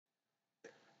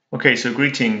Okay, so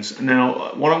greetings.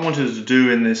 Now, what I wanted to do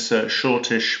in this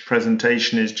shortish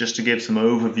presentation is just to give some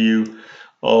overview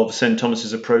of St.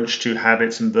 Thomas's approach to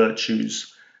habits and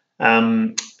virtues,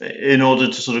 in order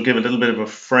to sort of give a little bit of a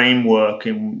framework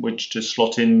in which to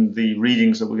slot in the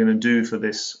readings that we're going to do for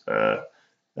this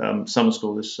summer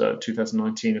school, this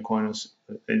 2019 Aquinas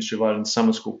Institute of Ireland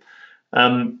summer school.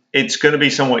 It's going to be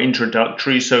somewhat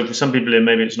introductory, so for some people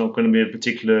maybe it's not going to be of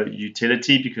particular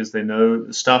utility because they know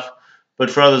the stuff. But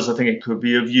for others, I think it could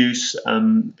be of use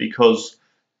because,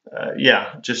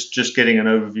 just getting an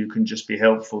overview can just be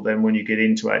helpful then when you get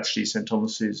into actually St.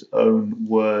 Thomas's own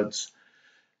words.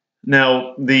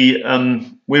 Now,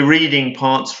 we're reading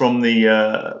parts from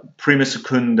the Prima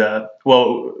Secunda,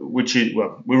 going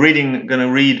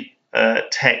to read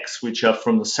texts which are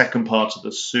from the second part of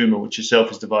the Summa, which itself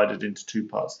is divided into two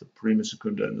parts, the Prima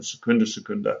Secunda and the Secunda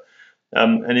Secunda.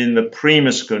 And in the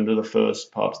Prima Secunda, the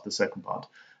first part of the second part,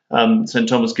 St.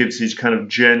 Thomas gives his kind of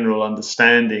general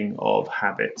understanding of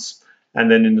habits. And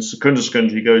then in the Secunda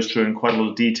Secunda, he goes through in quite a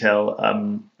lot of detail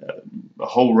a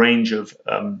whole range of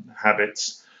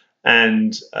habits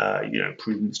and,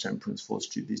 prudence, temperance,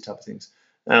 fortitude, these type of things.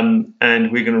 And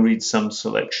we're going to read some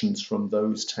selections from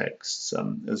those texts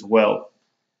as well.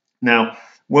 Now,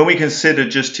 when we consider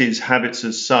just his habits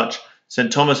as such,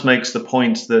 St. Thomas makes the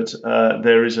point that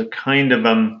there is a kind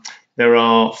of there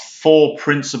are four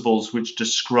principles which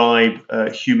describe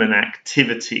human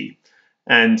activity,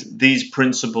 and these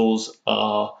principles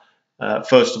are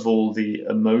first of all the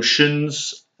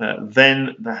emotions,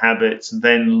 then the habits,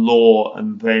 then law,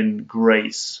 and then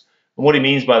grace. And what he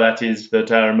means by that is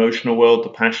that our emotional world, the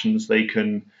passions, they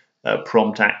can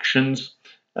prompt actions.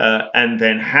 And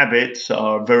then habits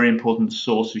are a very important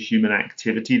source of human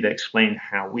activity. They explain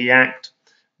how we act,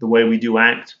 the way we do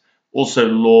act. Also,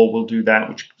 law will do that,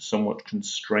 which somewhat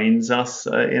constrains us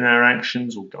in our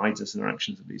actions, or guides us in our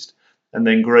actions at least. And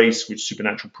then grace, which is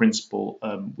supernatural principle,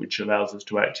 which allows us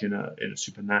to act in a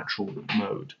supernatural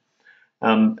mode.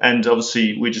 And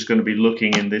obviously, we're just going to be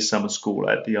looking in this summer school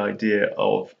at the idea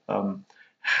of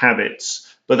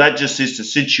habits. But that just is to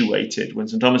situate it. When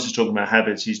St. Thomas is talking about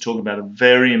habits, he's talking about a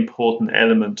very important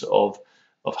element of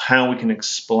how we can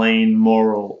explain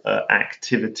moral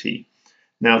activity.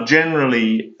 Now,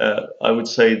 generally, I would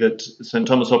say that St.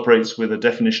 Thomas operates with a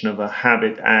definition of a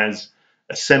habit as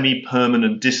a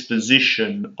semi-permanent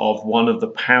disposition of one of the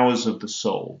powers of the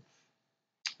soul,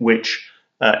 which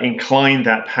incline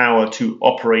that power to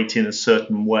operate in a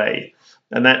certain way.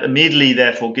 And that immediately,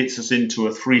 therefore, gets us into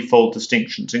a threefold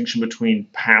distinction between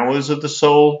powers of the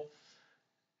soul,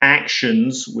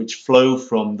 actions which flow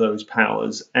from those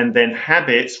powers, and then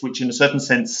habits which in a certain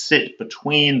sense sit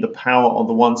between the power on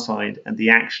the one side and the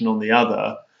action on the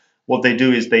other. What they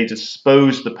do is they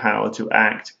dispose the power to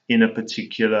act in a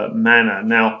particular manner.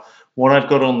 Now, what I've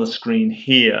got on the screen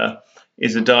here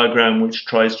is a diagram which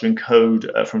tries to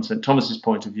encode, from St. Thomas's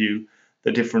point of view,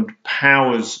 the different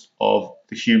powers of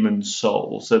the human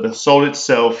soul. So the soul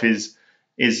itself is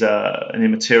an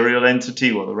immaterial entity,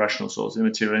 or the rational soul is an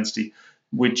immaterial entity,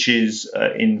 which is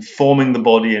informing the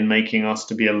body and making us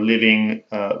to be a living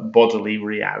bodily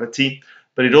reality.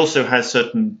 But it also has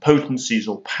certain potencies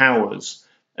or powers.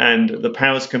 And the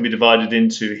powers can be divided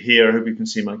into here, I hope you can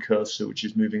see my cursor, which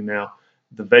is moving now,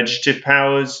 the vegetative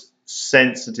powers,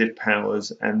 sensitive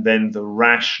powers, and then the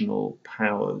rational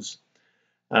powers.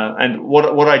 And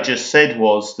what I just said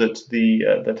was that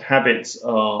that habits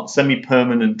are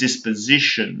semi-permanent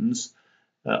dispositions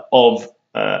of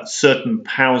certain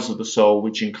powers of the soul,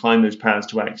 which incline those powers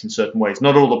to act in certain ways.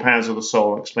 Not all the powers of the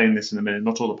soul, I'll explain this in a minute,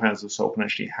 not all the powers of the soul can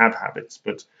actually have habits,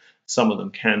 but some of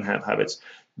them can have habits.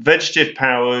 Vegetative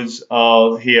powers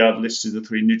are here, I've listed the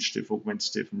three: nutritive,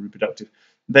 augmentative, and reproductive.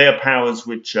 They are powers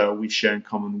which we share in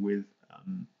common with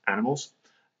animals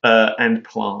and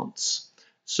plants.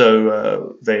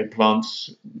 So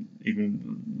plants,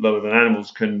 even lower than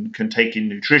animals, can take in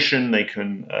nutrition, they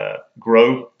can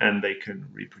grow, and they can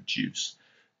reproduce.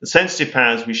 The sensitive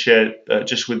powers we share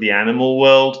just with the animal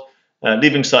world.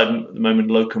 Leaving aside at the moment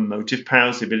locomotive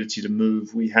powers, the ability to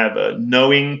move, we have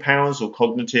knowing powers or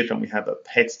cognitive, and we have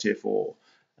appetitive or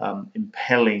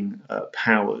impelling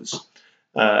powers.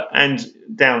 And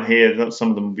down here, some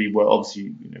of them will be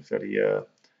obviously fairly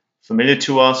familiar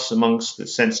to us amongst the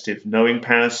sensitive knowing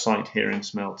powers: sight, hearing,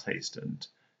 smell, taste, and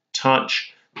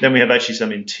touch. Then we have actually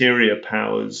some interior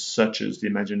powers such as the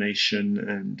imagination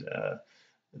and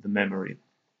the memory.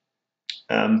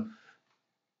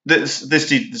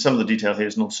 Some of the detail here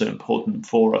is not so important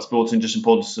for us, but what's just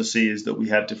important to see is that we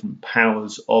have different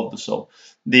powers of the soul.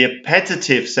 The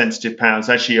appetitive sensitive powers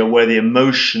actually are where the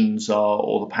emotions are,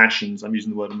 or the passions. I'm using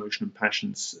the word emotion and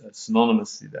passions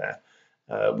synonymously there.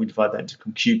 we divide that into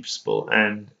concupiscible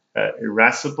and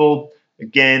irascible.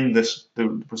 Again,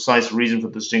 the precise reason for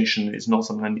the distinction is not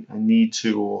something I need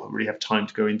to or really have time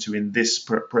to go into in this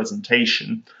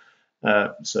presentation.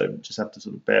 So just have to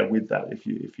sort of bear with that if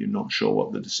you're not sure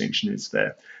what the distinction is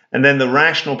there. And then the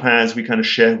rational powers we kind of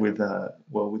share with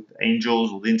with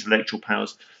angels, or the intellectual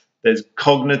powers. There's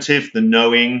cognitive, the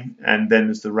knowing, and then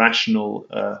there's the rational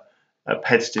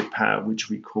appetitive power, which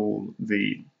we call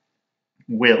the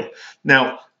will.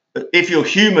 Now, if you're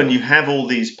human, you have all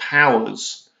these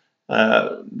powers.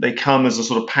 They come as a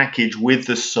sort of package with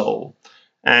the soul,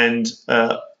 and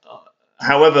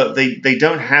however, they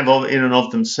don't have in and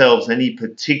of themselves any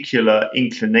particular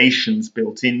inclinations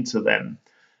built into them.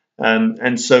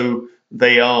 And so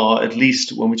they are, at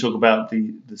least when we talk about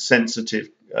the sensitive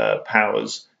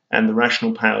powers and the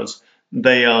rational powers,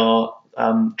 they are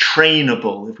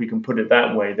trainable, if we can put it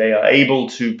that way. They are able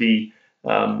to be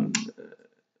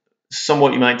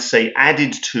somewhat, you might say,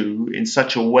 added to in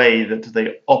such a way that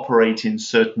they operate in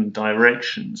certain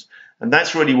directions. And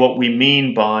that's really what we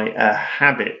mean by a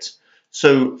habit.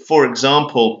 So, for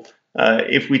example,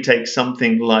 if we take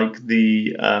something like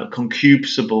the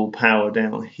concupiscible power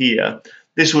down here,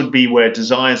 this would be where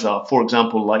desires are, for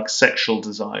example, like sexual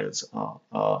desires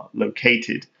are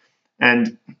located.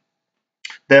 And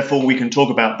therefore, we can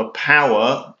talk about the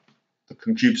power, the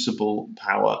concupiscible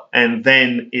power, and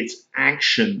then its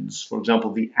actions, for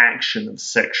example, the action of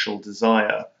sexual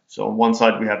desire. So on one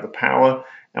side, we have the power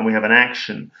and we have an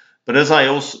action. But as I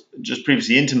also just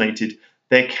previously intimated,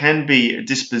 there can be a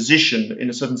disposition, in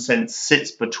a certain sense,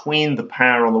 sits between the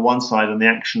power on the one side and the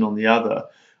action on the other,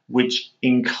 which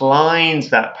inclines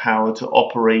that power to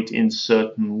operate in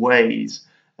certain ways.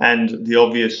 And the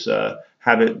obvious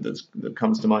habit that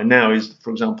comes to mind now is, for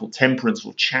example, temperance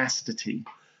or chastity.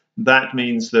 That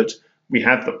means that we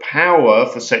have the power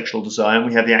for sexual desire and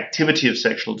we have the activity of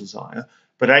sexual desire,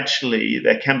 but actually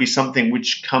there can be something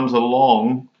which comes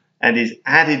along and is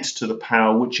added to the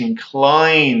power, which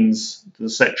inclines the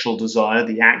sexual desire,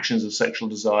 the actions of sexual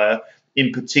desire,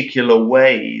 in particular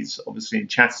ways. Obviously, in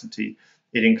chastity,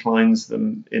 it inclines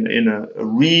them in a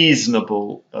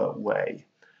reasonable way.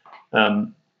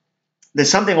 There's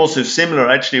something also similar,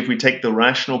 actually, if we take the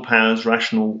rational powers,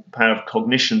 rational power of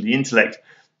cognition, the intellect.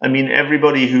 I mean,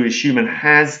 everybody who is human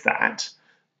has that,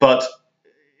 but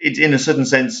it, in a certain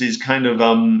sense, is kind of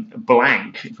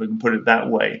blank, if we can put it that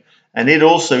way. And it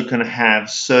also can have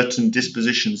certain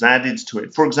dispositions added to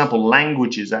it. For example,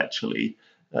 languages, actually,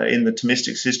 in the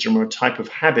Thomistic system are a type of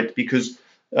habit because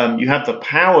you have the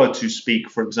power to speak,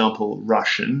 for example,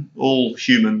 Russian. All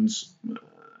humans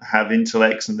have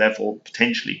intellects and therefore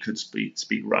potentially could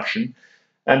speak Russian.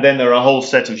 And then there are a whole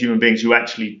set of human beings who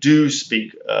actually do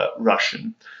speak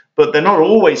Russian. But they're not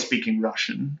always speaking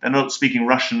Russian. They're not speaking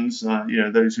Russians.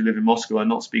 Those who live in Moscow are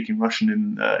not speaking Russian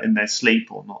in their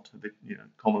sleep, or not,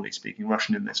 commonly speaking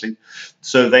Russian in their sleep.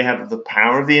 So they have the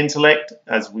power of the intellect,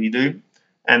 as we do,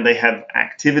 and they have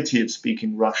activity of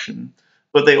speaking Russian.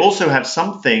 But they also have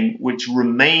something which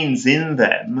remains in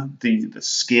them, the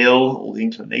skill or the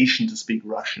inclination to speak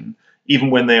Russian, even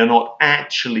when they are not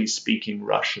actually speaking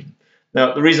Russian.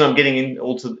 Now, the reason I'm getting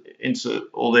into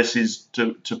all this is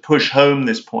to push home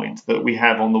this point that we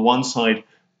have, on the one side,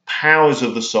 powers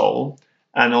of the soul,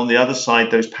 and on the other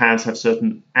side, those powers have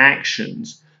certain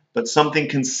actions, but something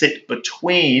can sit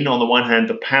between, on the one hand,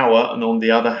 the power, and on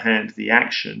the other hand, the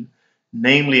action,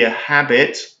 namely a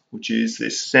habit, which is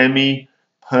this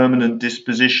semi-permanent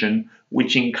disposition,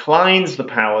 which inclines the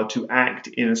power to act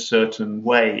in a certain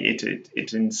way.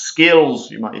 It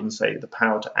inskills, you might even say, the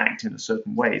power to act in a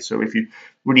certain way. So if you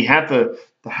really have the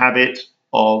habit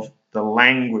of the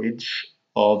language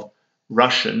of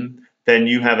Russian, then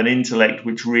you have an intellect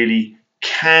which really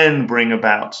can bring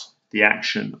about the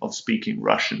action of speaking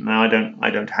Russian. Now, I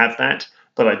don't have that,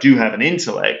 but I do have an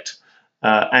intellect,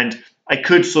 and I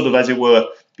could sort of, as it were,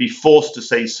 be forced to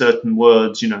say certain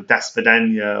words, das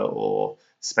vidanya or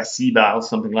spasiba or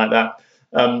something like that.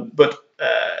 But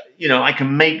I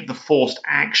can make the forced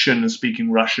action of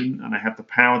speaking Russian, and I have the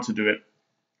power to do it.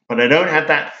 But I don't have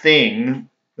that thing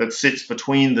that sits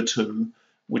between the two,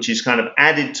 which is kind of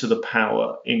added to the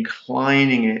power,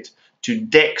 inclining it to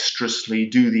dexterously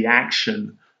do the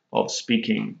action of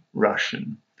speaking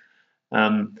Russian.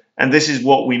 And this is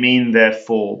what we mean,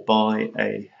 therefore, by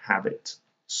a habit.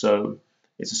 So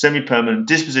it's a semi-permanent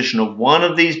disposition of one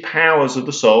of these powers of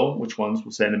the soul, which ones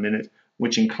we'll say in a minute,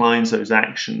 which inclines those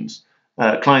actions,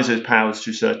 inclines those powers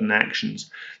to certain actions.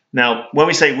 Now, when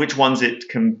we say which ones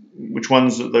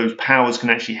of those powers can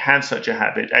actually have such a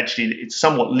habit, actually it's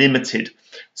somewhat limited.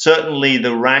 Certainly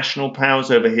the rational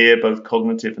powers over here, both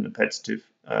cognitive and appetitive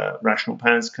rational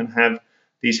powers, can have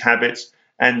these habits,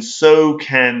 and so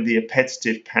can the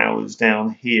appetitive powers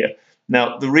down here.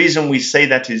 Now, the reason we say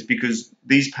that is because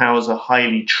these powers are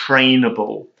highly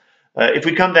trainable. If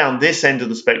we come down this end of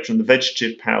the spectrum, the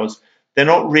vegetative powers, they're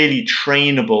not really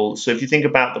trainable. So if you think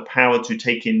about the power to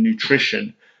take in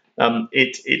nutrition,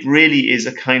 it really is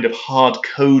a kind of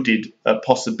hard-coded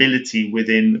possibility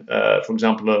within, for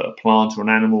example, a plant or an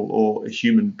animal or a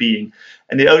human being.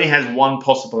 And it only has one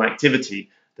possible activity,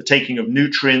 the taking of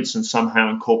nutrients and somehow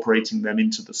incorporating them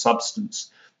into the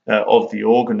substance of the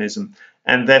organism.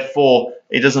 And therefore,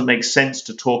 it doesn't make sense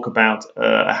to talk about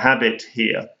a habit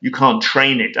here. You can't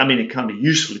train it. I mean, it can be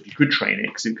useful if you could train it,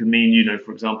 because it could mean, you know,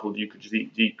 for example, you could just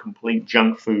eat complete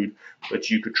junk food,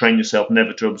 but you could train yourself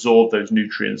never to absorb those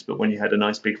nutrients. But when you had a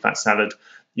nice big fat salad,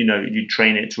 you know, you'd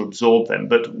train it to absorb them.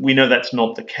 But we know that's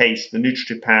not the case. The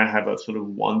nutritive power have a sort of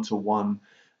one-to-one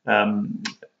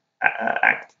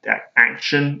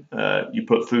action. You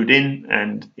put food in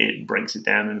and it breaks it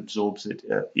down and absorbs it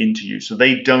into you. So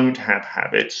they don't have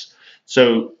habits.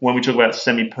 So when we talk about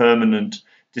semi-permanent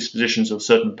dispositions of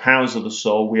certain powers of the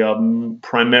soul, we are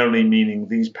primarily meaning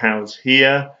these powers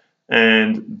here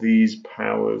and these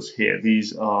powers here.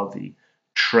 These are the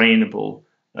trainable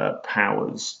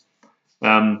powers.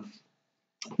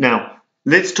 Now,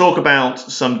 let's talk about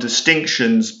some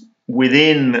distinctions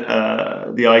within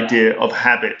the idea of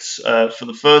habits. For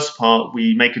the first part,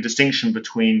 we make a distinction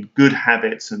between good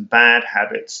habits and bad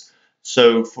habits.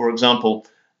 So, for example,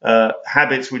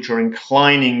 habits which are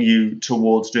inclining you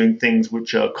towards doing things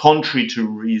which are contrary to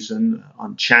reason,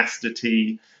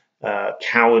 unchastity,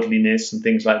 cowardliness, and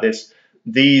things like this.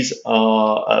 These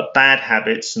are bad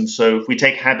habits. And so if we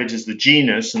take habit as the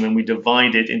genus and then we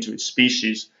divide it into its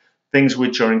species, things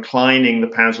which are inclining the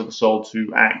powers of the soul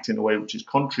to act in a way which is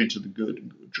contrary to the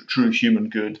good, true human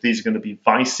good, these are going to be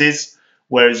vices.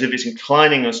 Whereas if it's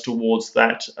inclining us towards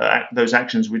that, those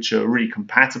actions which are really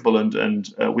compatible and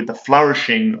with the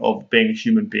flourishing of being a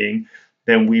human being,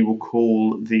 then we will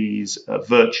call these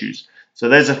virtues. So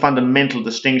there's a fundamental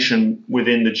distinction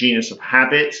within the genus of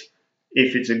habit.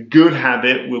 If it's a good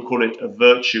habit, we'll call it a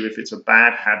virtue. If it's a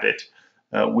bad habit,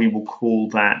 we will call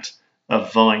that a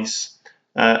vice.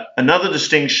 Another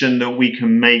distinction that we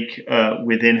can make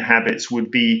within habits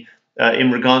would be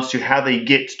in regards to how they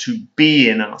get to be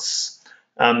in us.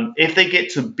 If they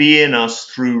get to be in us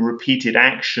through repeated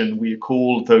action, we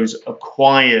call those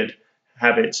acquired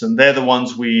habits, and they're the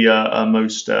ones we are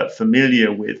most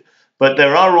familiar with. But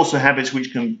there are also habits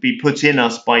which can be put in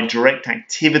us by direct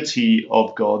activity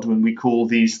of God, when we call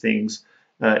these things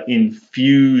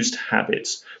infused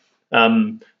habits.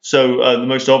 So the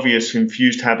most obvious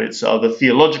infused habits are the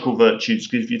theological virtues,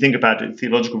 because if you think about it,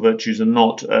 theological virtues are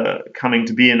not coming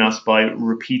to be in us by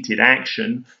repeated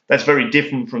action. That's very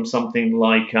different from something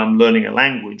like learning a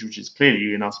language, which is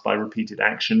clearly in us by repeated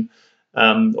action,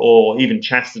 or even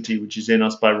chastity, which is in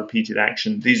us by repeated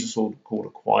action. These are sort of called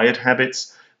acquired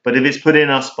habits. But if it's put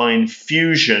in us by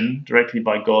infusion, directly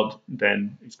by God,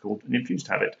 then it's called an infused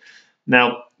habit.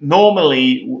 Now,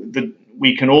 normally,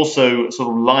 we can also sort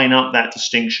of line up that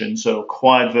distinction. So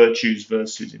acquired virtues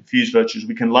versus infused virtues,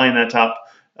 we can line that up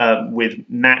with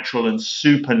natural and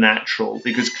supernatural,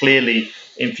 because clearly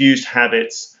infused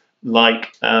habits,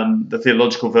 like the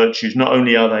theological virtues, not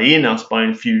only are they in us by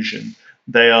infusion,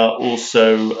 they are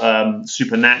also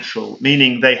supernatural,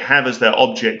 meaning they have as their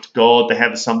object God. They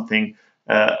have something,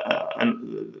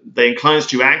 and they incline us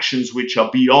to actions which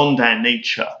are beyond our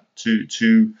nature,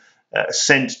 to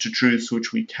assent to truths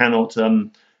which we cannot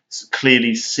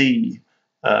clearly see,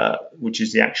 which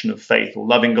is the action of faith, or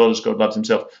loving God as God loves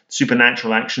himself.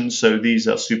 Supernatural actions, so these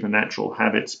are supernatural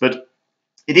habits. But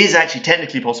it is actually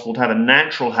technically possible to have a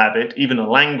natural habit, even a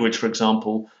language, for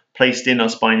example, placed in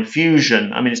us by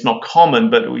infusion. I mean, it's not common,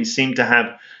 but we seem to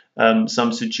have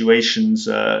some situations,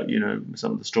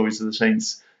 some of the stories of the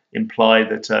saints imply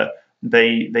that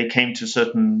they came to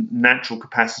certain natural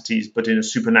capacities, but in a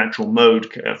supernatural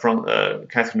mode.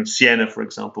 Catherine of Siena, for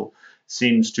example,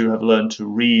 seems to have learned to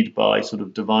read by sort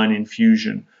of divine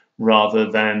infusion rather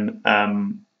than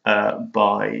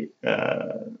by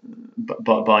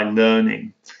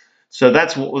learning. So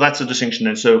that's a distinction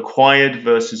then. So acquired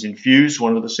versus infused,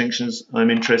 one of the distinctions I'm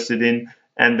interested in,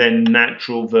 and then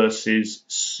natural versus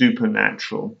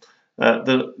supernatural.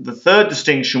 The third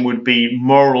distinction would be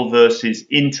moral versus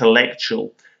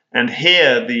intellectual. And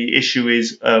here the issue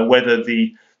is whether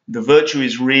the virtue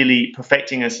is really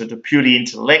perfecting us at a purely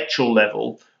intellectual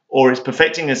level, or it's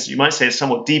perfecting us, you might say, at a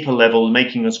somewhat deeper level,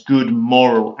 making us good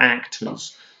moral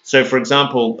actors. So, for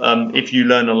example, if you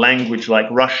learn a language like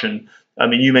Russian, I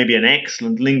mean, you may be an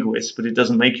excellent linguist, but it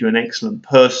doesn't make you an excellent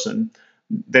person.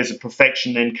 there's a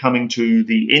perfection then coming to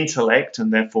the intellect,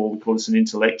 and therefore we call this an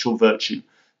intellectual virtue.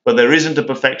 But there isn't a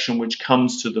perfection which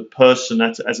comes to the person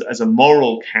as a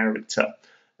moral character.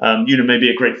 Maybe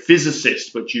a great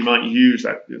physicist, but you might use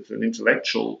that as an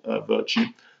intellectual virtue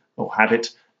or habit.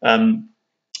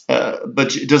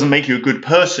 But it doesn't make you a good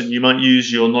person. You might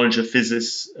use your knowledge of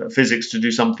physics to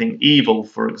do something evil,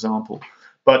 for example.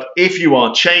 But if you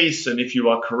are chaste, and if you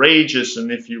are courageous,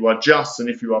 and if you are just, and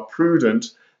if you are prudent,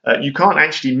 you can't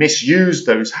actually misuse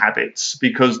those habits,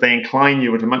 because they incline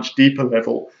you at a much deeper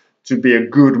level to be a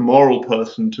good moral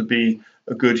person, to be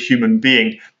a good human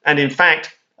being. And in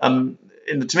fact,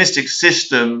 in the Thomistic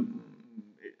system,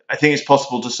 I think it's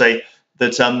possible to say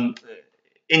that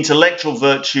intellectual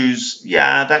virtues,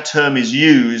 yeah, that term is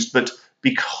used, but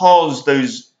because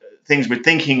those things we're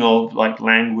thinking of, like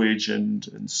language and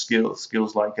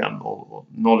skills like or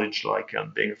knowledge, like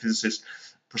being a physicist,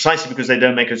 precisely because they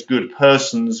don't make us good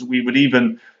persons, we would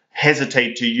even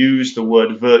hesitate to use the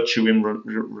word virtue in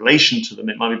relation to them.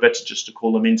 It might be better just to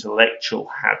call them intellectual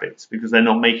habits, because they're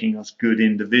not making us good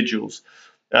individuals.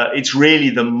 It's really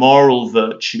the moral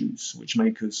virtues which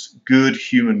make us good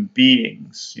human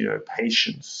beings,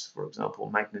 patience, for example,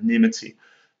 magnanimity,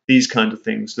 these kind of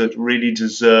things that really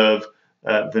deserve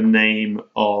the name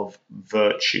of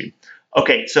virtue.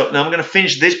 Okay, so now I'm going to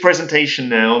finish this presentation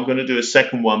now. I'm going to do a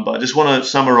second one, but I just want to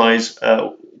summarize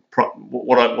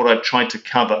what I've tried to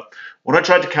cover. What I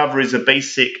tried to cover is a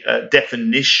basic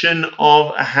definition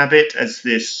of a habit as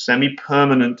this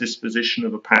semi-permanent disposition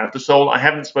of a power of the soul. I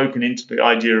haven't spoken into the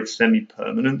idea of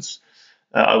semi-permanence.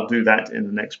 I'll do that in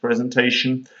the next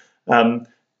presentation.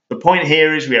 The point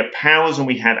here is we have powers and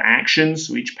we have actions.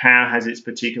 So each power has its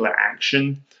particular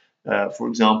action. For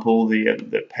example, the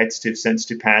appetitive,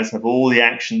 sensitive powers have all the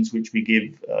actions which we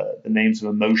give the names of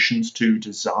emotions to: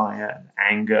 desire, and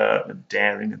anger, and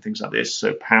daring, and things like this.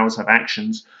 So powers have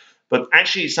actions. But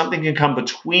actually, something can come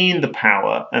between the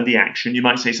power and the action. You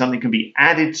might say something can be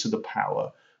added to the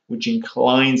power, which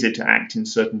inclines it to act in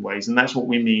certain ways. And that's what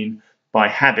we mean by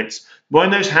habits.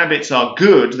 When those habits are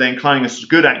good, they're inclining us to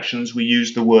good actions, we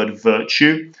use the word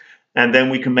virtue. And then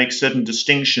we can make certain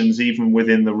distinctions even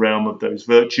within the realm of those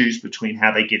virtues between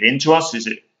how they get into us. Is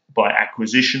it by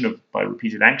acquisition, by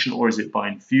repeated action, or is it by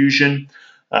infusion?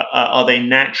 Are they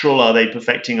natural? Are they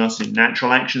perfecting us in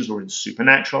natural actions or in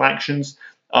supernatural actions?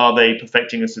 Are they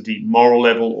perfecting us at a moral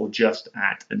level or just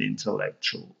at an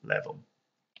intellectual level?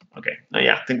 Okay, now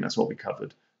yeah, I think that's what we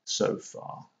covered so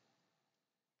far.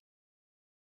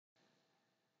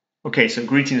 Okay, so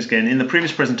greetings again. In the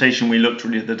previous presentation, we looked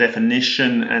really at the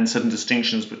definition and certain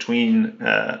distinctions between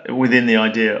within the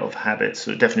idea of habits,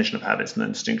 so definition of habits and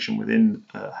then distinction within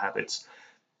habits.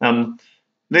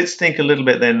 Let's think a little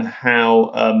bit then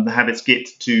how the habits get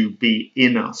to be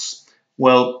in us.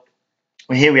 Well,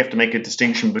 here we have to make a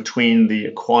distinction between the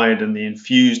acquired and the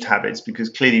infused habits, because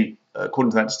clearly,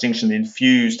 according to that distinction, the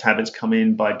infused habits come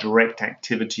in by direct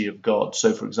activity of God.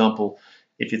 So, for example,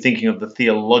 if you're thinking of the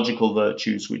theological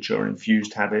virtues, which are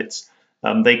infused habits,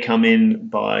 they come in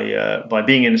by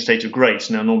being in a state of grace.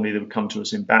 Now, normally they would come to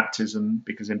us in baptism,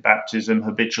 because in baptism,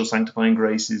 habitual sanctifying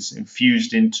grace is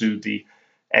infused into the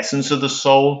essence of the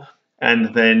soul.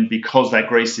 And then because that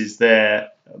grace is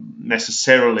there,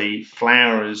 necessarily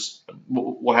flowers,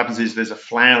 what happens is there's a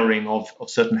flowering of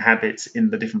certain habits in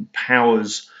the different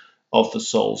powers of the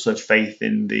soul. So faith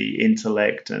in the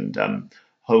intellect, and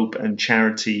hope and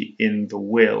charity in the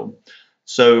will.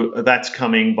 So that's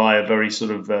coming by a very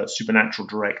sort of supernatural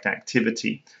direct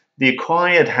activity. The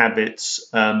acquired habits,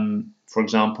 for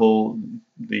example,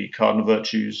 the cardinal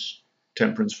virtues,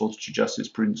 temperance, fortitude, justice,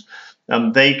 prudence,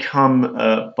 they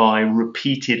come by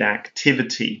repeated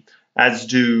activity, as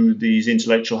do these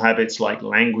intellectual habits like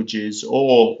languages,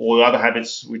 or other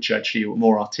habits which actually are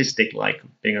more artistic, like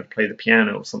being able to play the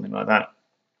piano or something like that,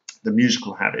 the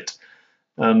musical habit.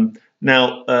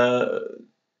 Now, the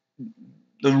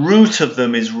root of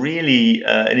them is really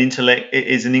an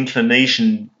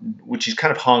inclination which is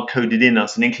kind of hard-coded in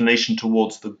us, an inclination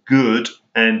towards the good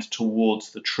and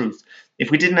towards the truth. If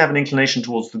we didn't have an inclination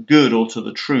towards the good or to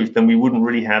the truth, then we wouldn't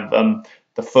really have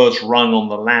the first rung on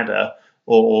the ladder,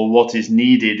 or what is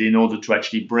needed in order to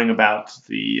actually bring about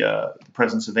the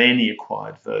presence of any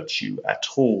acquired virtue at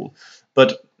all.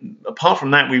 But apart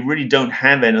from that, we really don't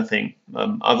have anything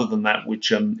other than that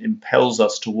which impels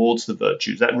us towards the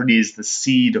virtues. That really is the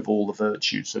seed of all the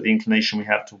virtues. So the inclination we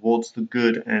have towards the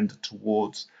good and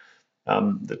towards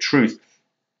the truth.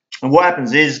 And what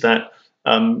happens is that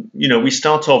we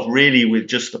start off really with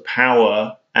just the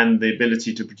power and the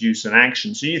ability to produce an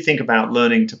action. So you think about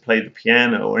learning to play the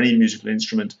piano or any musical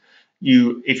instrument.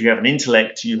 if you have an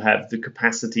intellect, you have the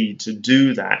capacity to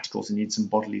do that. Of course, you need some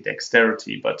bodily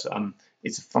dexterity, but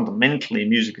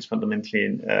music is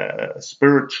fundamentally a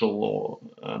spiritual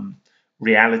or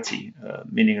reality,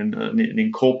 meaning an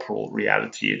incorporeal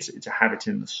reality. It's a habit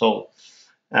in the soul.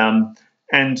 And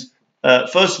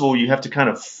first of all, you have to kind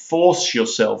of force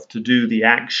yourself to do the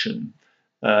action.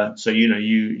 So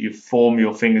you form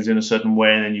your fingers in a certain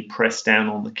way, and then you press down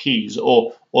on the keys.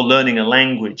 Or learning a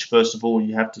language. First of all,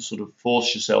 you have to sort of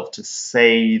force yourself to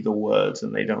say the words,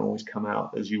 and they don't always come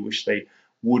out as you wish they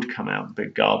would come out, a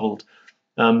bit garbled.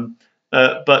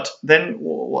 But then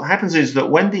what happens is that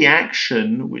when the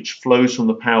action which flows from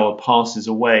the power passes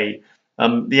away,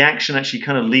 the action actually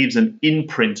kind of leaves an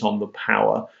imprint on the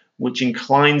power, which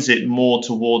inclines it more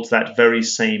towards that very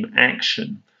same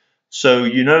action. So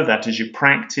you know that as you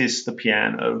practice the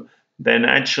piano, then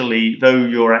actually, though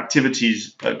your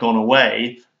activity's gone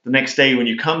away, the next day when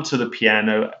you come to the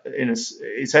piano,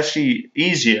 it's actually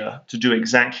easier to do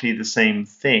exactly the same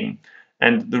thing.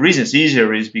 And the reason it's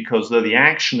easier is because though the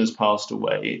action has passed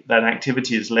away, that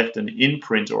activity has left an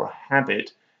imprint or a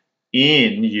habit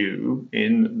in you,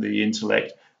 in the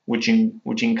intellect, which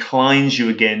inclines you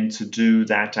again to do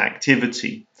that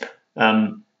activity.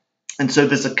 And so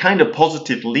there's a kind of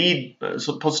positive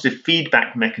positive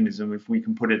feedback mechanism, if we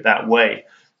can put it that way.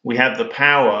 We have the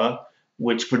power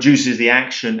which produces the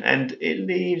action, and it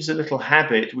leaves a little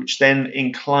habit which then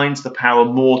inclines the power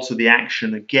more to the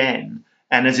action again.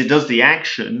 And as it does the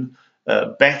action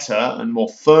better and more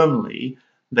firmly,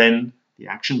 then the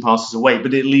action passes away,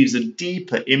 but it leaves a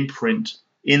deeper imprint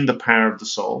in the power of the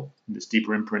soul. And this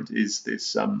deeper imprint is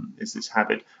this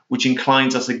habit, which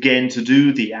inclines us again to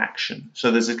do the action. So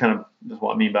there's that's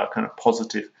what I mean by a kind of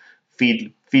positive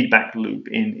feedback loop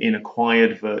in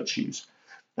acquired virtues.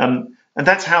 And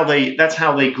that's how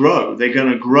they grow. They're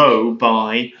going to grow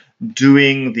by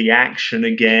doing the action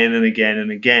again and again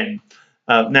and again.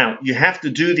 Now you have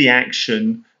to do the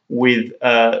action with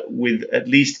at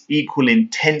least equal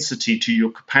intensity to your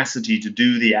capacity to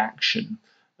do the action.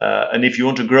 And if you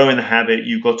want to grow in the habit,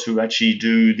 you've got to actually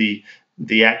do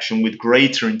the action with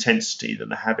greater intensity than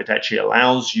the habit actually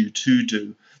allows you to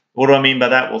do. What do I mean by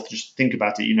that? Well, just think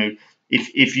about it.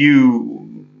 If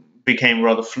you became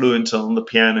rather fluent on the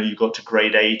piano, you got to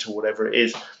grade 8 or whatever it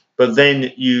is, but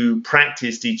then you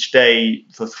practiced each day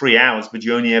for 3 hours, but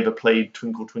you only ever played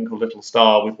Twinkle, Twinkle, Little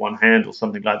Star with one hand or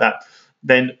something like that,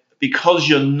 then because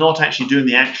you're not actually doing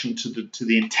the action to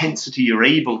the intensity you're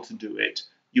able to do it,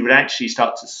 you would actually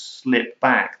start to slip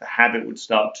back. The habit would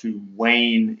start to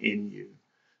wane in you.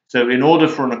 So in order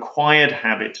for an acquired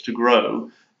habit to grow,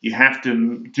 you have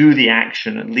to do the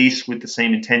action at least with the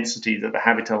same intensity that the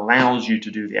habit allows you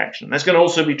to do the action. That's going to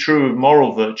also be true of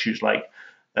moral virtues like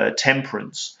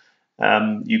temperance.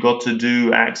 You've got to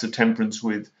do acts of temperance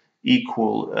with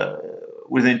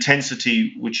with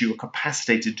intensity which you are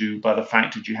capacitated to do by the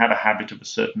fact that you have a habit of a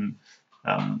certain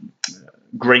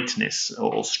greatness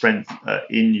or strength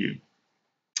in you.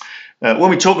 When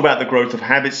we talk about the growth of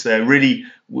habits there, really,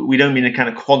 we don't mean a kind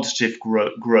of quantitative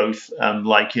growth,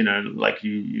 like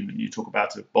you talk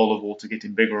about a bowl of water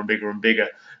getting bigger and bigger and bigger.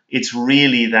 It's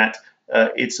really that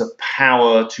it's a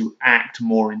power to act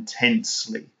more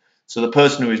intensely. So the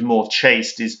person who is more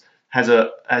chaste has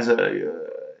a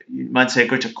you might say a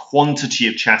greater quantity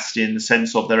of chastity, in the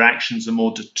sense of their actions are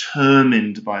more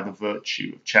determined by the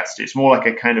virtue of chastity. It's more like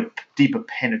a kind of deeper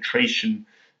penetration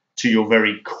to your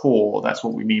very core. That's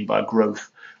what we mean by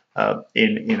growth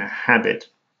in a habit.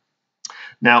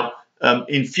 Now,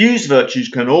 infused virtues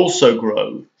can also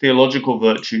grow. Theological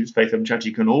virtues, faith and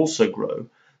charity, can also grow,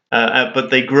 but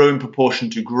they grow in proportion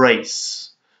to grace.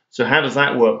 So how does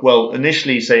that work? Well,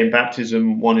 initially, say in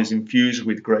baptism, one is infused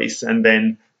with grace, and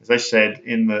then, as I said,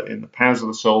 in the powers of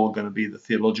the soul are going to be the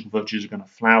theological virtues are going to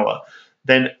flower.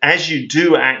 Then as you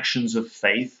do actions of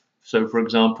faith, so for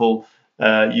example,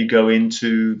 you go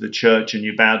into the church and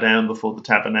you bow down before the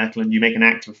tabernacle and you make an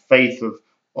act of faith,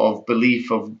 of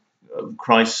belief of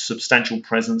Christ's substantial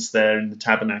presence there in the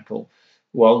tabernacle.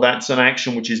 Well, that's an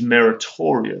action which is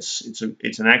meritorious.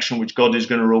 It's an action which God is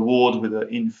going to reward with an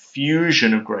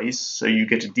infusion of grace. So you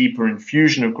get a deeper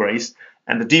infusion of grace.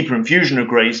 And the deeper infusion of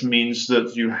grace means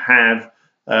that you have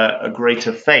a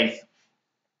greater faith.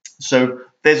 So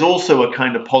there's also a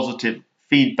kind of positive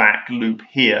feedback loop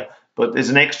here, but there's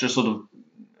an extra sort of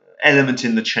element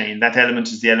in the chain. That element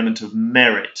is the element of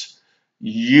merit.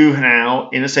 You now,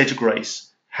 in a state of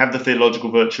grace, have the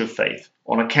theological virtue of faith.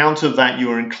 On account of that,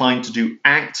 you are inclined to do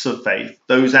acts of faith.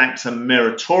 Those acts are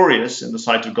meritorious in the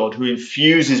sight of God, who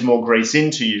infuses more grace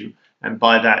into you, and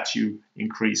by that you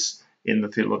increase in the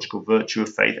theological virtue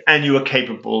of faith, and you are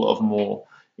capable of more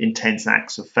intense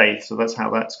acts of faith. So that's how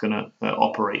that's going to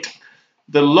operate.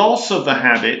 The loss of the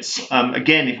habits,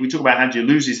 again, if we talk about how do you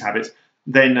lose these habits,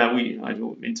 then I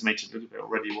intimated a little bit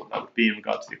already what that would be in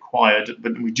regard to the acquired,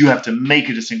 but we do have to make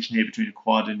a distinction here between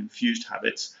acquired and infused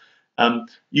habits.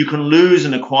 You can lose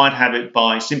an acquired habit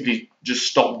by simply just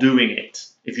stop doing it.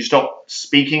 If you stop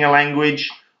speaking a language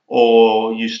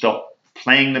or you stop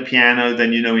playing the piano,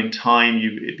 then in time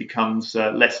it becomes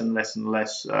less and less and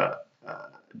less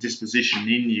disposition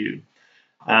in you.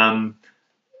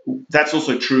 That's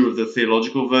also true of the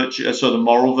theological virtue, so the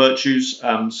moral virtues.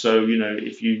 So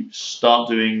if you start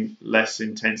doing less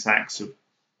intense acts of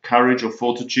courage or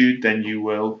fortitude, then you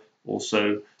will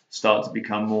also start to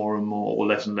become more and more, or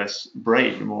less and less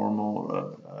brave, more and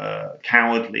more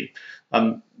cowardly.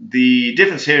 The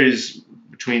difference here is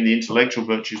between the intellectual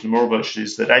virtues and the moral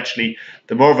virtues is that actually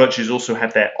the moral virtues also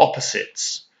have their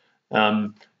opposites,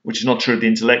 which is not true of the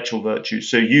intellectual virtues.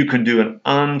 So you can do an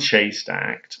unchaste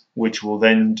act, which will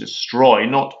then destroy,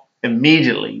 not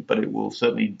immediately, but it will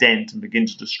certainly dent and begin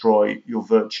to destroy your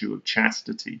virtue of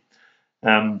chastity.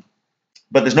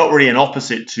 But there's not really an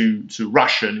opposite to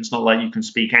Russian. It's not like you can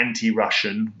speak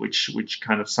anti-Russian, which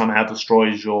kind of somehow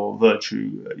destroys your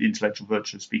virtue, intellectual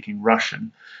virtue of speaking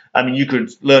Russian. I mean, you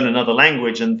could learn another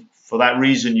language, and for that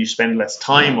reason you spend less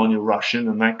time on your Russian,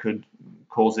 and that could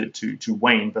cause it to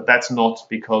wane. But that's not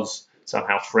because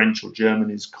somehow French or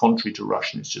German is contrary to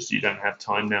Russian. It's just you don't have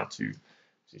time now to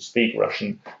speak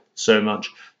Russian so much.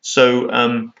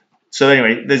 So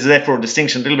anyway, there's therefore a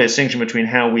distinction, a little bit of distinction between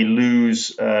how we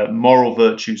lose moral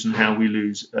virtues and how we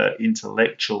lose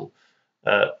intellectual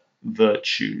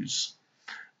virtues.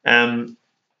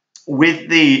 With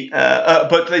the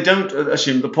but they don't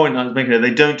assume the point I was making.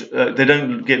 They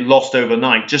don't get lost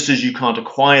overnight. Just as you can't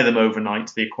acquire them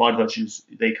overnight, the acquired virtues,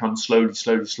 they come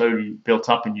slowly built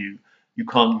up in you. You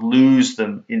can't lose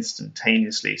them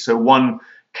instantaneously. So one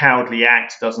cowardly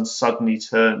act doesn't suddenly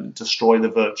destroy the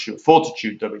virtue of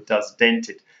fortitude, though it does dent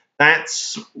it.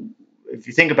 That's, if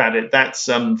you think about it, that's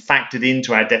factored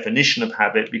into our definition of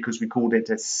habit, because we called it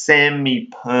a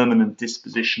semi-permanent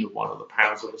disposition of one of the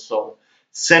powers of the soul.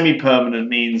 Semi-permanent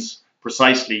means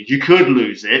precisely you could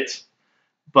lose it,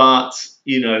 but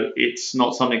it's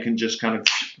not something that can just kind of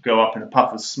go up in a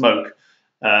puff of smoke.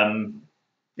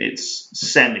 It's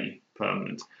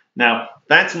semi-permanent. Now,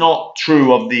 that's not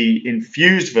true of the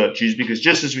infused virtues, because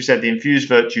just as we said, the infused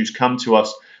virtues come to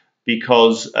us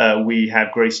because we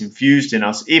have grace infused in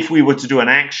us. If we were to do an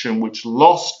action which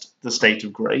lost the state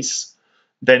of grace,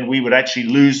 then we would actually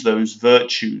lose those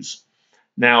virtues.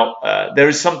 Now, there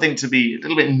is something to be a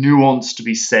little bit nuanced to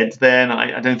be said there, and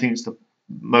I don't think it's the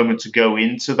moment to go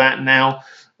into that now.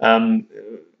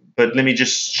 But let me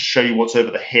just show you what's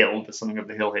over the hill. There's something over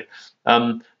the hill here.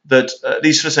 That, at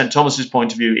least for St. Thomas's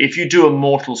point of view, if you do a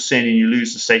mortal sin and you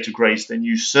lose the state of grace, then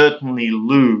you certainly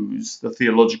lose the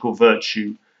theological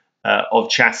virtue of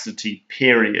chastity,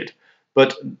 period.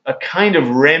 But a kind of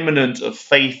remnant of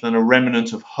faith and a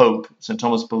remnant of hope, St.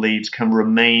 Thomas believes, can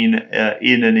remain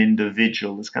in an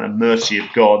individual. This kind of mercy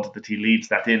of God that he leaves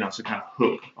that in us, a kind of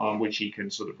hook on which he can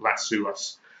sort of lasso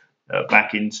us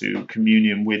back into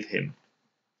communion with him.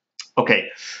 Okay,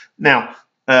 now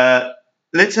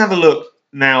let's have a look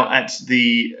now at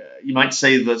the, you might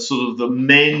say, the sort of the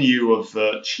menu of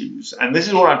virtues. And this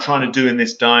is what I'm trying to do in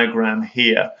this diagram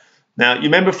here. Now, you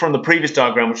remember from the previous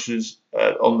diagram, which was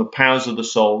on the powers of the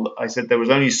soul, I said there was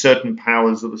only certain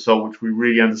powers of the soul which we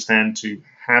really understand to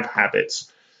have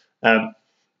habits. And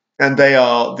they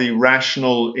are the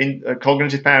rational,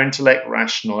 cognitive power, intellect,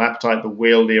 rational appetite, the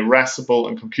will, the irascible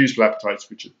and concupiscible appetites,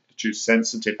 which are the two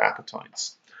sensitive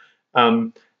appetites.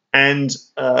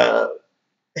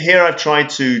 Here I've tried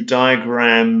to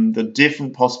diagram the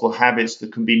different possible habits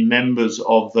that can be members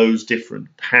of those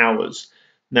different powers.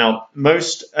 Now,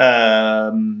 most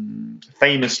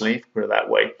famously, if we put it that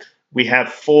way, we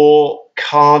have four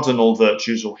cardinal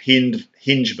virtues or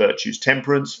hinge virtues: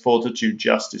 temperance, fortitude,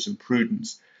 justice, and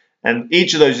prudence. And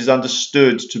each of those is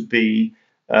understood to be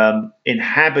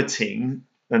inhabiting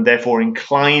and therefore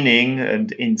inclining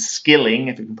and inskilling,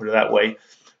 if you can put it that way,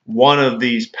 one of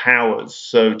these powers.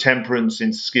 So temperance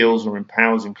in skills or in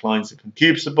powers inclines the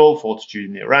concupiscible, fortitude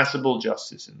in the irascible,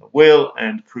 justice in the will,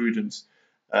 and prudence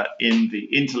in the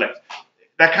intellect.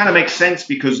 That kind of makes sense,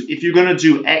 because if you're going to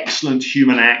do excellent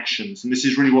human actions, and this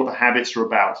is really what the habits are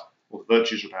about, or the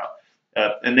virtues are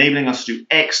about, enabling us to do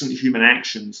excellent human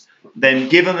actions, then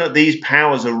given that these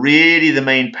powers are really the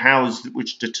main powers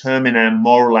which determine our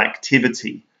moral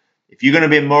activity, if you're going to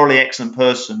be a morally excellent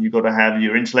person, you've got to have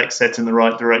your intellect set in the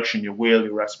right direction, your will,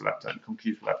 your irascible appetite, and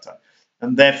concupiscible appetite.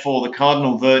 And therefore, the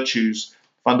cardinal virtues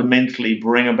fundamentally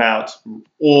bring about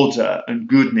order and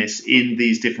goodness in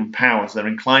these different powers. They're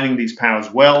inclining these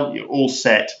powers well. You're all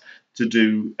set to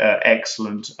do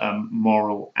excellent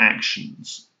moral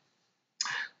actions.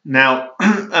 Now,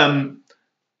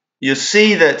 you'll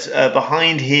see that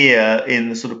behind here in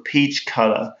the sort of peach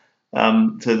color,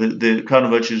 so the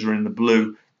cardinal virtues are in the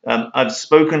blue. I've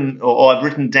spoken or I've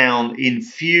written down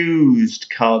infused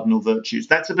cardinal virtues.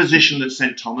 That's a position that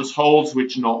St. Thomas holds,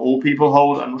 which not all people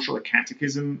hold. I'm not sure the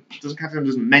Catechism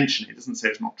doesn't mention it. It doesn't say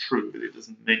it's not true, but it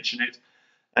doesn't mention it.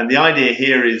 And the idea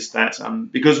here is that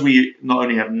because we not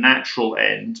only have natural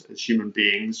end as human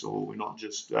beings, or we're not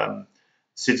just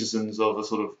citizens of a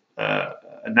sort of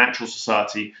a natural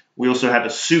society, we also have a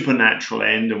supernatural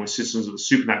end, and we're citizens of a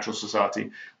supernatural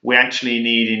society. We actually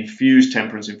need infused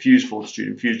temperance, infused fortitude,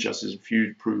 infused justice,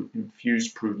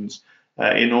 infused prudence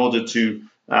in order to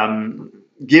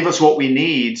give us what we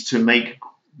need to make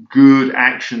good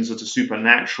actions at a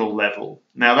supernatural level.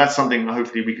 Now, that's something that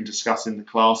hopefully we can discuss in the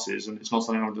classes, and it's not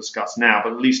something I'll discuss now,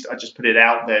 but at least I just put it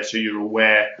out there so you're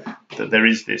aware that there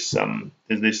is this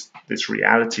this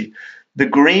reality. The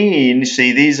green, you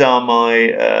see, these are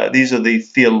the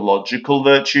theological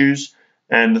virtues,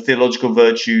 and the theological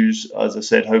virtues, as I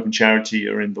said, hope and charity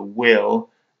are in the will,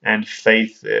 and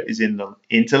faith is in the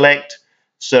intellect.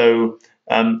 So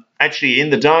actually,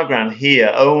 in the diagram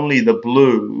here, only the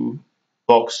blue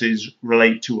boxes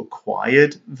relate to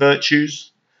acquired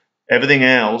virtues. Everything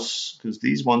else, because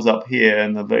these ones up here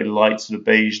and the very light sort of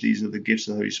beige, these are the gifts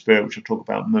of the Holy Spirit, which I'll talk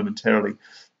about momentarily.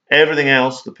 Everything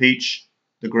else, the peach,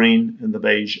 the green, and the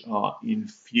beige, are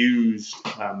infused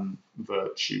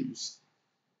virtues.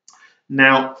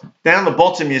 Now, down the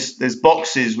bottom, there's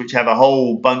boxes which have a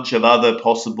whole bunch of other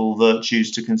possible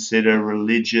virtues to consider: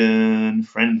 religion,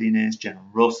 friendliness,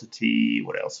 generosity.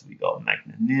 What else have we got?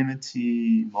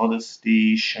 Magnanimity,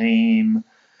 modesty, shame,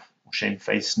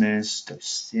 shamefacedness,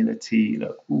 docility.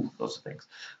 Look, lots of things.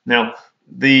 Now,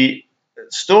 the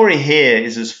story here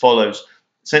is as follows.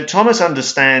 St. Thomas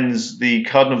understands the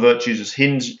cardinal virtues as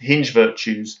hinge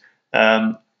virtues,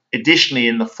 additionally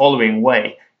in the following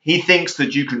way. He thinks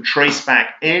that you can trace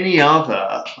back any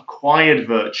other acquired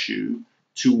virtue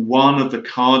to one of the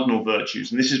cardinal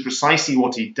virtues. And this is precisely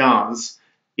what he does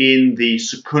in the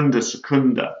Secunda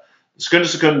Secunda. The Secunda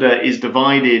Secunda is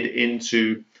divided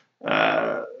into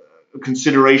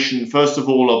consideration, first of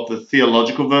all, of the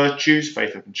theological virtues,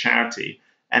 faith, hope, and charity,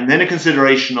 and then a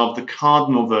consideration of the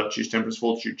cardinal virtues, temperance,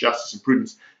 fortitude, justice, and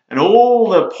prudence, and all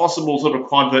the possible sort of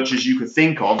acquired virtues you could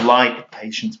think of, like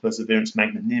patience, perseverance,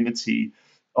 magnanimity,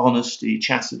 honesty,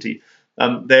 chastity.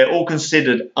 They're all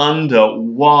considered under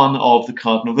one of the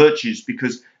cardinal virtues,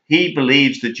 because he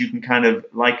believes that you can kind of,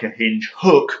 like a hinge,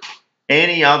 hook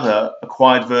any other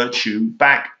acquired virtue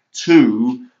back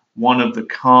to one of the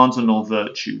cardinal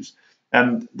virtues.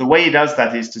 And the way he does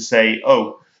that is to say,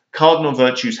 oh, cardinal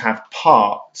virtues have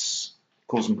parts,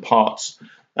 calls them parts,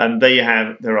 and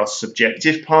there are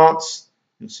subjective parts.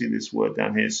 You'll see this word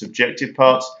down here, subjective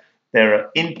parts. There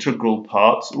are integral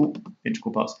parts,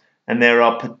 and there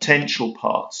are potential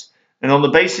parts. And on the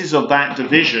basis of that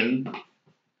division,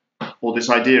 or this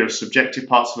idea of subjective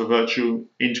parts of a virtue,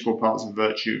 integral parts of a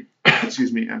virtue,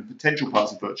 and potential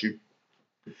parts of virtue,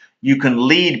 you can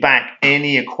lead back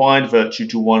any acquired virtue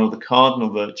to one of the cardinal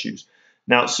virtues.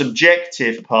 Now,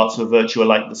 subjective parts of a virtue are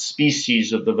like the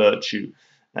species of the virtue.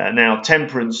 Now,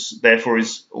 temperance, therefore,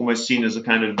 is almost seen as a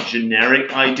kind of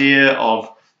generic idea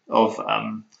of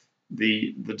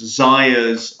the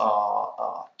desires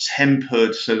are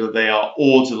tempered so that they are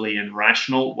orderly and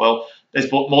rational. Well,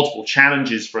 there's multiple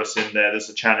challenges for us in there. There's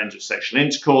a challenge of sexual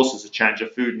intercourse, there's a challenge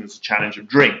of food, and there's a challenge of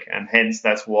drink. And hence,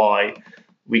 that's why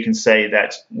we can say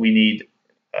that we need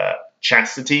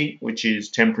chastity, which is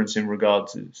temperance in regard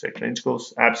to sexual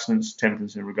intercourse; abstinence,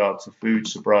 temperance in regard to food;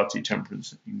 sobriety,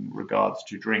 temperance in regards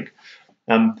to drink.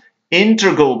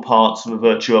 Integral parts of a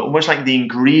virtue are almost like the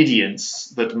ingredients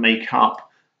that make up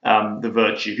the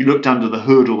virtue. If you looked under the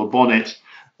hood or the bonnet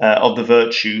of the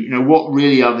virtue, what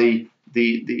really are the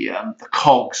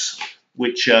cogs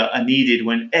which are needed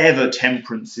whenever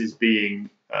temperance is being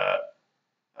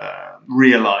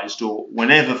realized, or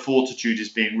whenever fortitude is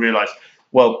being realized.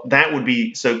 Well, that would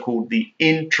be so-called the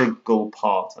integral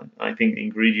part. I think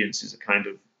ingredients is a kind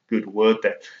of good word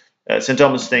there. St.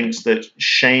 Thomas thinks that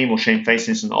shame or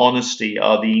shamefacedness and honesty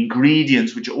are the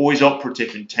ingredients which are always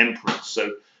operative in temperance.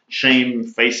 So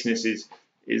shamefacedness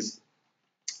is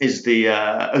the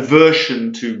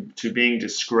aversion to being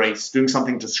disgraced, doing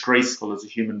something disgraceful as a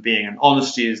human being. And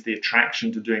honesty is the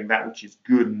attraction to doing that which is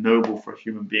good and noble for a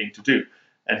human being to do.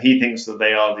 And he thinks that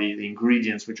they are the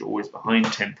ingredients which are always behind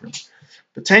temperance.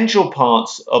 Potential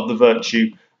parts of the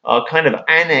virtue are kind of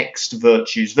annexed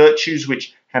virtues, virtues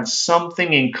which have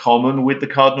something in common with the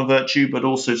cardinal virtue, but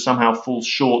also somehow fall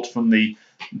short from the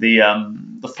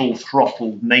full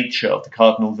throttled nature of the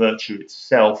cardinal virtue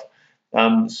itself.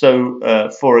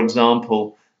 For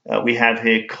example, we have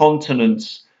here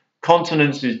continence.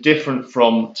 Continence is different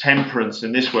from temperance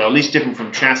in this way, or at least different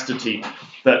from chastity.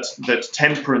 That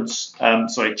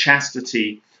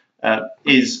chastity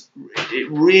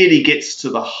it really gets to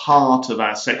the heart of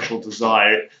our sexual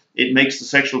desire. It makes the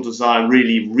sexual desire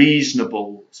really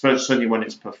reasonable, certainly when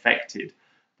it's perfected.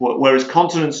 Whereas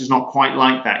continence is not quite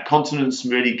like that. Continence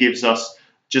really gives us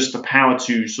just the power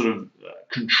to sort of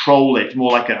control it,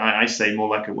 more like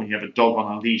when you have a dog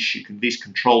on a leash, you can at least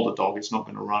control the dog, it's not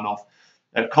going to run off.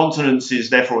 Continence is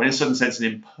therefore, in a certain sense, an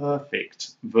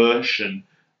imperfect version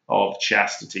of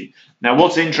chastity. Now,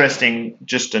 what's interesting,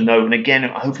 just to note, and again,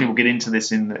 hopefully we'll get into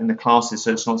this in the classes,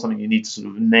 so it's not something you need to sort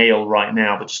of nail right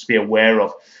now, but just to be aware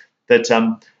of, that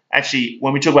actually,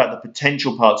 when we talk about the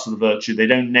potential parts of the virtue, they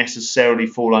don't necessarily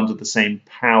fall under the same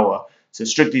power. So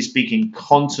strictly speaking,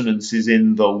 continence is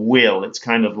in the will. It's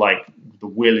kind of like the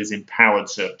will is empowered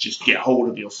to just get hold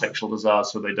of your sexual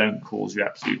desires so they don't cause you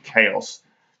absolute chaos.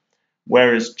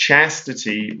 Whereas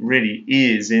chastity really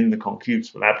is in the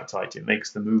concupiscible appetite. It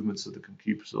makes the movements of the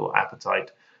concupiscible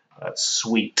appetite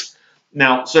sweet.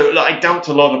 Now, so I dumped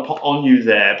a lot on you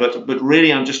there, but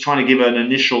really I'm just trying to give an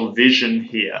initial vision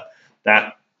here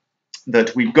that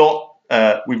we've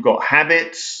got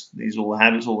habits. These are all the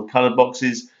habits, all the colored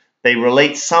boxes. They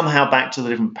relate somehow back to the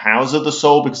different powers of the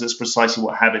soul, because that's precisely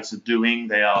what habits are doing.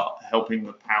 They are helping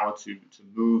the power to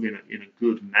move in a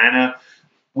good manner.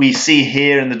 We see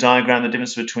here in the diagram the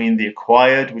difference between the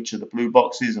acquired, which are the blue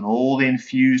boxes, and all the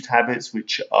infused habits,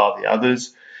 which are the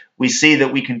others. We see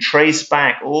that we can trace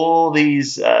back all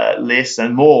these lists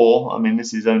and more. I mean,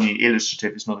 this is only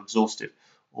illustrative, it's not exhaustive.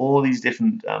 All these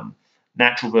different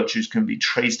natural virtues can be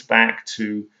traced back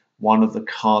to one of the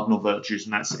cardinal virtues,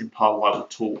 and that's in part why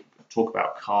we'll talk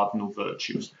about cardinal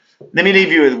virtues. Let me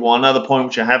leave you with one other point,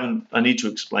 which I need to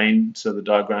explain, so the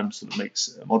diagram sort of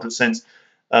makes moderate sense.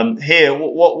 Here,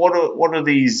 what are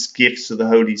these gifts of the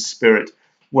Holy Spirit?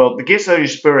 Well, the gifts of the Holy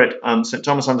Spirit, St.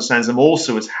 Thomas understands them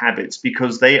also as habits,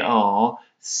 because they are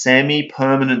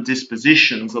semi-permanent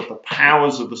dispositions of the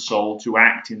powers of the soul to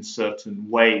act in certain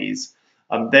ways.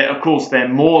 Of course, they're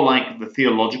more like the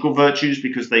theological virtues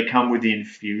because they come with the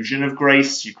infusion of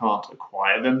grace. You can't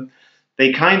acquire them.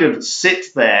 They kind of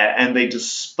sit there and they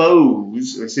sit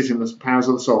in the powers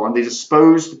of the soul, and they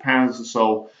dispose the powers of the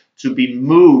soul to be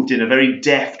moved in a very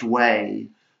deft way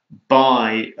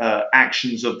by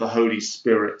actions of the Holy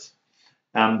Spirit.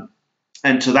 And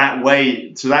to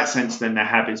that sense, then they're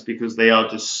habits because they are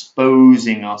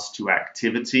disposing us to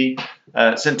activity.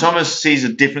 St. Thomas sees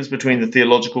a difference between the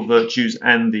theological virtues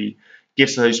and the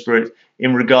gifts of the Holy Spirit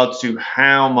in regard to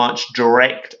how much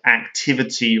direct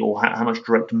activity or how much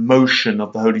direct motion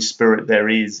of the Holy Spirit there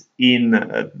is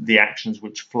in the actions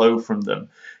which flow from them.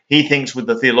 He thinks with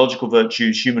the theological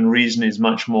virtues, human reason is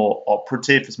much more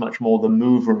operative, it's much more the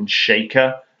mover and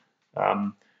shaker.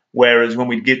 Whereas when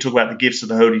we talk about the gifts of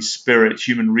the Holy Spirit,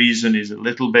 human reason is a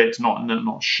little bit,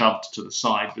 not shoved to the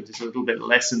side, but it's a little bit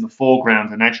less in the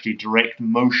foreground, and actually direct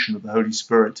motion of the Holy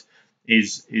Spirit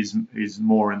is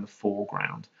more in the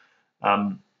foreground.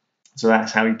 So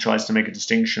that's how he tries to make a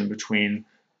distinction between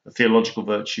the theological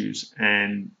virtues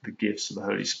and the gifts of the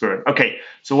Holy Spirit. Okay,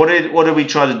 so what did we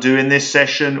try to do in this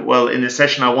session? Well, in this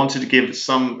session, I wanted to give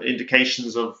some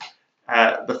indications of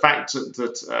the fact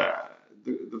that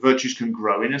the virtues can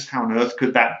grow in us. How on earth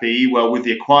could that be? Well, with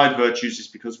the acquired virtues, it's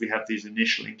because we have these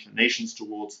initial inclinations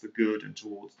towards the good and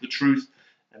towards the truth.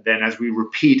 And then as we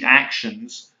repeat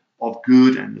actions of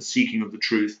good and the seeking of the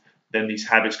truth, then these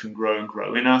habits can grow and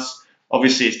grow in us.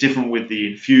 Obviously, it's different with the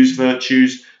infused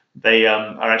virtues. They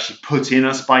are actually put in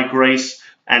us by grace.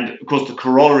 And of course, the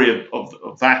corollary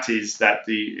of that is that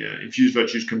the infused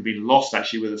virtues can be lost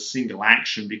actually with a single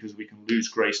action, because we can lose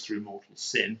grace through mortal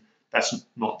sin. That's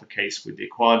not the case with the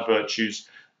acquired virtues.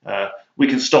 We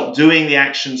can stop doing the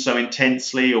action so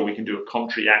intensely, or we can do a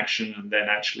contrary action, and then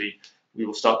actually we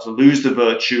will start to lose the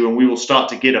virtue, and we will start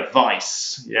to get a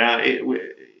vice. Yeah,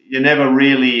 you're never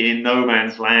really in no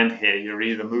man's land here. You're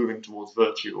either moving towards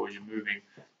virtue or you're moving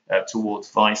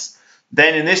towards vice.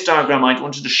 Then in this diagram, I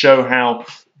wanted to show how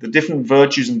the different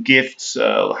virtues and gifts,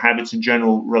 habits in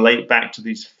general, relate back to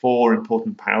these four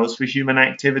important powers for human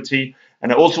activity.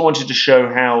 And I also wanted to show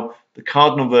how the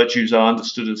cardinal virtues are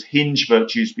understood as hinge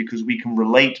virtues, because we can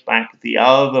relate back the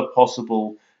other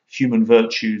possible human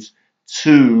virtues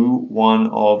to one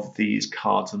of these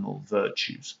cardinal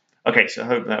virtues. Okay, so I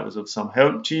hope that was of some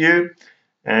help to you.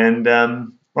 And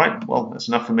Right, well, that's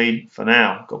enough for me for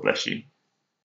now. God bless you.